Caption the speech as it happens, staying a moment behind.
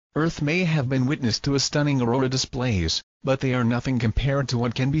Earth may have been witness to a stunning aurora displays, but they are nothing compared to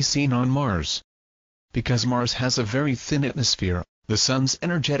what can be seen on Mars. Because Mars has a very thin atmosphere, the Sun's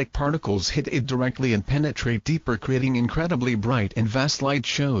energetic particles hit it directly and penetrate deeper, creating incredibly bright and vast light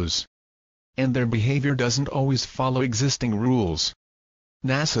shows. And their behavior doesn't always follow existing rules.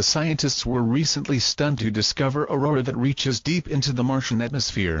 NASA scientists were recently stunned to discover aurora that reaches deep into the Martian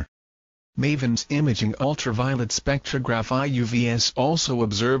atmosphere. Maven's imaging ultraviolet spectrograph IUVS also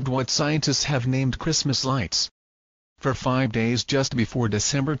observed what scientists have named Christmas lights. For 5 days just before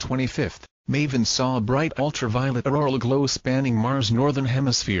December 25, Maven saw a bright ultraviolet auroral glow spanning Mars' northern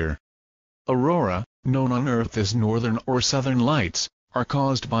hemisphere. Aurora, known on Earth as northern or southern lights, are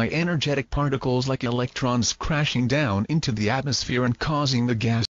caused by energetic particles like electrons crashing down into the atmosphere and causing the gas